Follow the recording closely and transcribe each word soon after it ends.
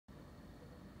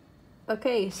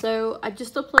Okay, so I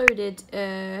just uploaded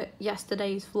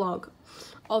yesterday's vlog.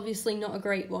 Obviously not a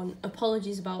great one.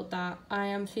 Apologies about that. I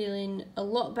am feeling a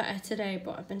lot better today,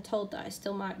 but I've been told that I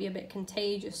still might be a bit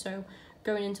contagious, so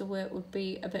going into work would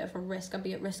be a bit of a risk. I'd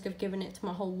be at risk of giving it to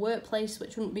my whole workplace,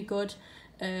 which wouldn't be good,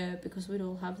 because we'd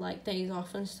all have like days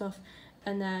off and stuff.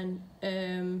 And then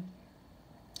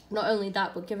not only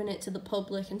that, but giving it to the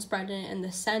public and spreading it in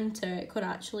the centre, it could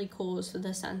actually cause for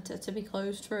the centre to be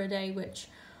closed for a day, which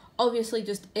obviously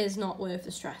just is not worth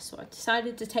the stress. So I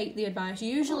decided to take the advice.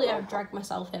 Usually I would drag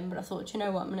myself in, but I thought, you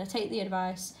know what, I'm going to take the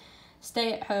advice,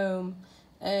 stay at home.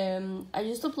 I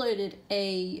just uploaded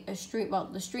a stream, well,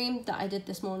 the stream that I did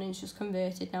this morning is just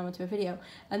converted now into a video,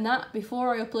 and that,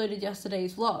 before I uploaded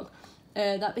yesterday's vlog,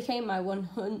 that became my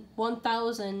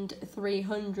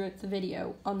 1,300th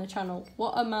video on the channel.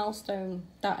 What a milestone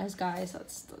that is, guys.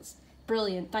 That's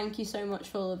brilliant. Thank you so much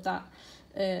for all of that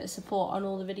support on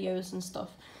all the videos and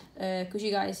stuff, because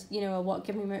you guys, you know, are what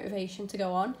give me motivation to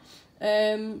go on.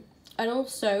 And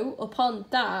also, upon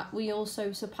that, we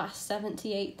also surpassed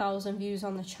 78,000 views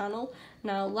on the channel.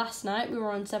 Now, last night we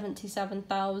were on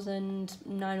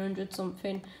 77,900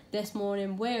 something. This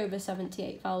morning we're over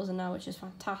 78,000 now, which is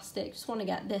fantastic. Just want to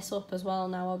get this up as well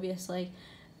now, obviously.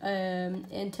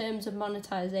 In terms of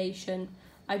monetization,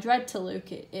 I dread to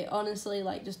look. It honestly,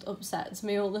 like, just upsets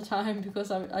me all the time,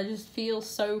 because I just feel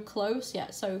so close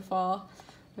yet so far.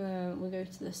 We'll go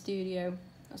to the studio.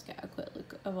 Let's get a quick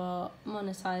look of our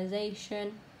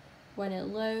monetization. When it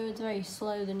loads, very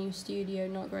slow, the new studio,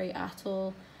 not great at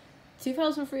all.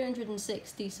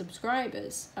 2,360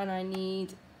 subscribers,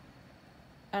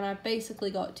 and I've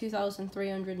basically got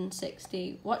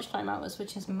 2,360 watch time hours,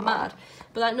 which is mad.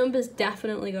 But that number's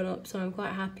definitely gone up, so I'm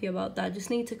quite happy about that. Just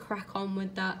need to crack on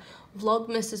with that.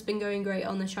 Vlogmas has been going great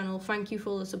on the channel. Thank you for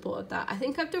all the support of that. I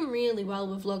think I've done really well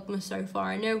with Vlogmas so far.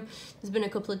 I know there's been a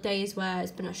couple of days where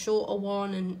it's been a shorter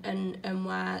one and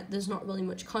where there's not really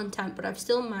much content, but I've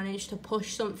still managed to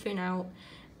push something out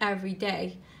every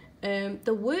day.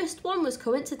 The worst one was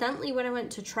coincidentally when I went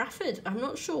to Trafford. I'm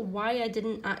not sure why I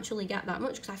didn't actually get that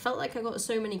much, because I felt like I got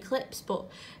so many clips, but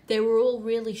they were all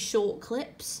really short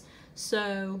clips.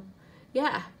 So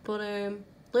yeah, but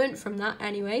learned from that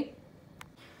anyway.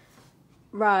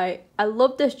 Right, I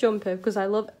love this jumper because I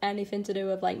love anything to do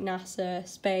with like NASA,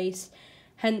 space,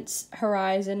 hence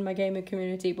Horizon, my gaming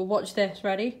community. But watch this,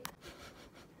 ready?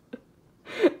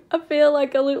 I feel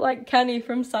like I look like Kenny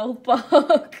from South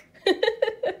Park.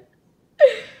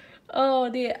 Oh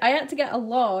dear, I had to get a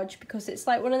large because it's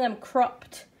like one of them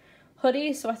cropped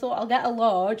hoodies, so I thought I'll get a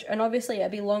large, and obviously it'll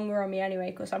be longer on me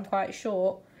anyway because I'm quite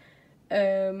short.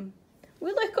 We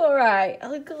look alright. I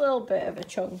look a little bit of a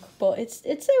chunk, but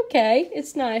it's okay.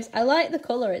 It's nice. I like the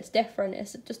colour. It's different.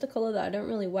 It's just a colour that I don't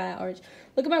really wear, orange.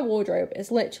 Look at my wardrobe.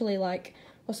 It's literally like,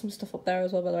 there's some stuff up there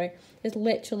as well, by the way. It's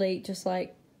literally just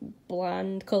like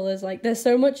bland colours. Like, there's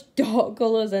so much dark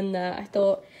colours in there. I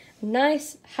thought,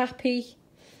 nice, happy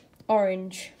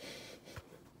orange.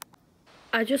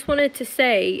 I just wanted to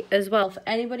say as well, for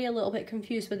anybody a little bit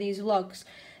confused with these vlogs,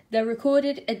 they're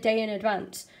recorded a day in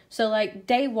advance. So like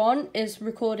day one is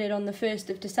recorded on the 1st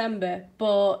of December,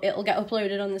 but it'll get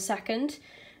uploaded on the 2nd.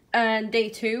 And day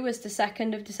two is the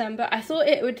 2nd of December. I thought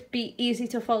it would be easy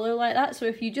to follow like that. So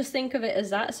if you just think of it as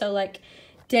that, so like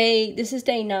this is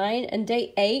day 9, and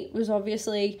day 8 was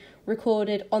obviously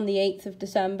recorded on the 8th of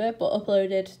December, but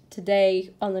uploaded today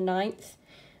on the 9th.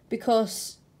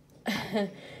 Because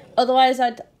otherwise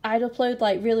I'd upload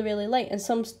like really late, and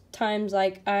sometimes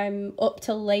like I'm up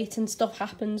till late and stuff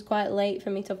happens quite late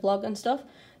for me to vlog and stuff,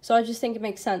 so I just think it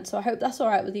makes sense. So I hope that's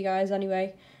alright with you guys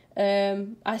anyway.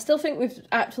 I still think we've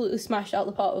absolutely smashed out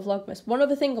the part with Vlogmas. One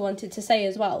other thing I wanted to say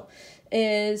as well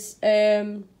is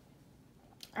I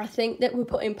think that we're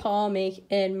putting Palmy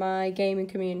in my gaming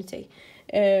community.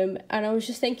 And I was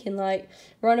just thinking, like,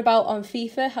 we're on about on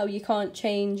FIFA how you can't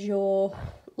change your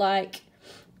like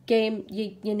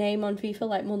your name on FIFA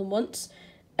like more than once,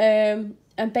 and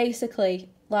basically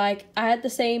like I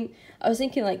was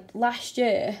thinking like last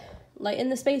year, like in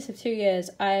the space of 2 years,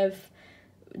 I've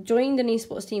joined an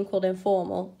esports team called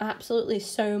Informal. Absolutely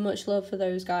so much love for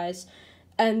those guys,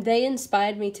 and they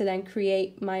inspired me to then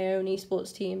create my own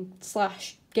esports team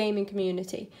 / gaming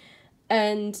community.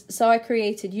 And so I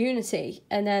created Unity,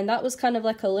 and then that was kind of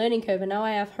like a learning curve, and now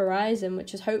I have Horizon,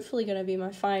 which is hopefully going to be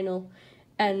my final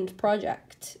end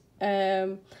project,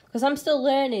 because I'm still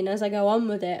learning as I go on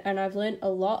with it, and I've learned a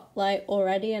lot like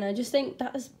already, and I just think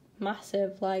that is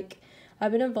massive. Like,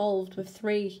 I've been involved with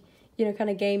 3 kind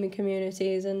of gaming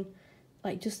communities, and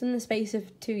like just in the space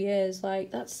of 2 years, like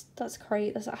that's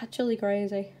great. That's actually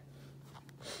crazy.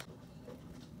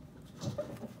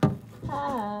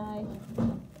 Hi.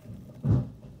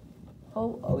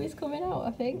 Oh, he's coming out,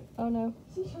 I think. Oh no.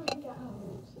 Is he trying to get out?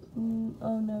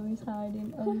 Oh no, he's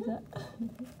hiding. Oh, he's at.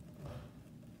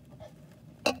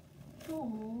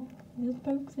 Aww. He just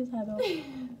pokes his head off.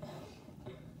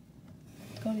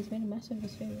 God, he's made a mess of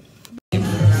his food.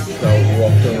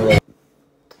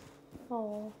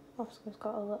 Oh, Oscar's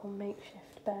got a little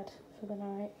makeshift bed for the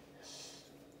night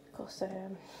because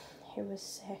he was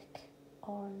sick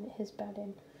on his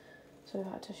bedding, so we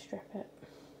had to strip it.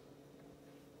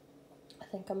 I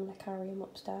think I'm gonna carry him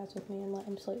upstairs with me and let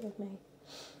him sleep with me.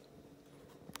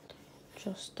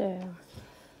 Just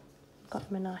got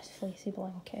him a nice fleecy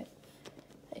blanket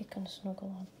that he can snuggle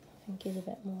on. I think he's a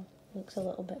bit more, looks a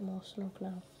little bit more snug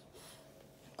now.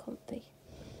 Comfy,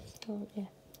 aren't you?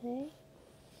 Hey?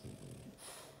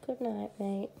 Good night,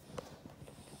 mate.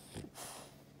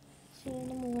 See you in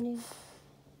the morning.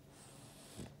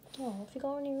 Oh, have you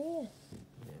got on your ear?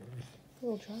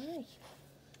 You're all dry.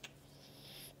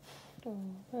 Oh,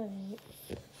 right.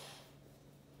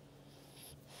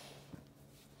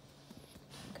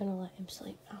 I'm gonna let him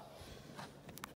sleep now.